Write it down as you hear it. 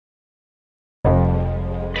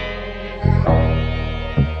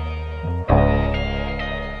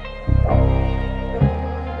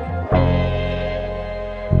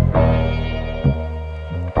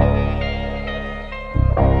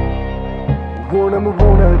원하면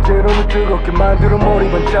원하는 대로는 뜨겁게 만들어 머리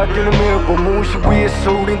반짝이는 미러볼 무시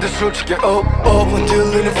위에서 우린들 솔직히 up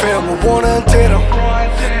흔들리는 film 원하는 대로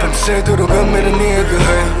밤새도록 은밀한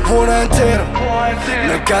얘기해 원하는 대로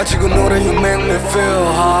날 가지고 놀아 you make me feel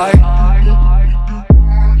high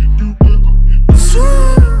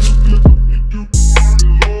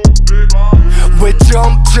왜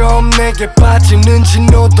점점 내게 빠지는지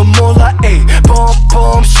너도 몰라 에이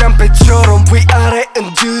펌펌 샴페처럼 위아래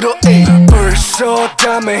흔들어 에이 벌써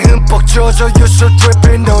땀에 흠뻑 젖어 You're so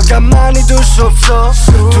dripping 너 가만히 둘 수 없어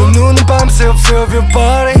두 눈은 밤새 observe your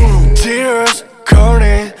body Tears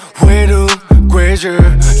curling 위로 꿰져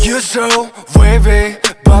You're so wavy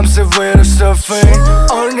밤새 위로 surfing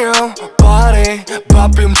On your body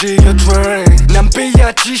밥 움직여 drink 난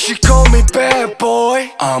비야지 call me bad boy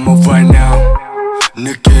I'm up right now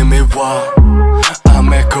느낌이 와 I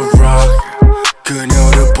make a rock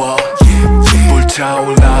그녀를 봐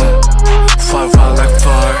불타올라 Fire fire like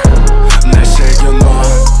fire 날 새겨놔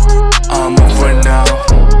I'm up right now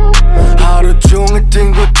하루 종일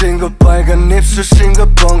띵글띵글 빨간 입술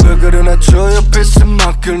싱글벙글 그러나 저 옆에서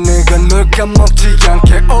막을 내가 널 까먹지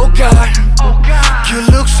않게 Oh God You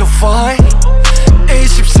look so fine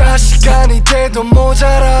 24시간이 돼도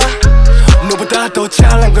모자라 너보다 더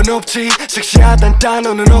잘난 건 없지 섹시하단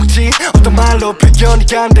단어는 없지 어떤 말로 표현이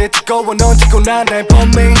안돼 뜨거워 넌 지고 난 나의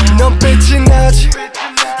범인 넌 빛이 나지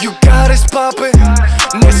You got it poppin'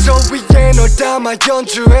 내 소위에 널 담아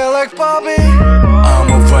연주해 like Bobby I'm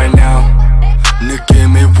up right now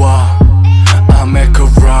느낌이 와 I make a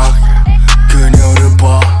rock 그녀를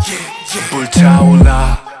봐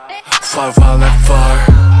불타올라 Fire fire like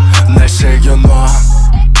fire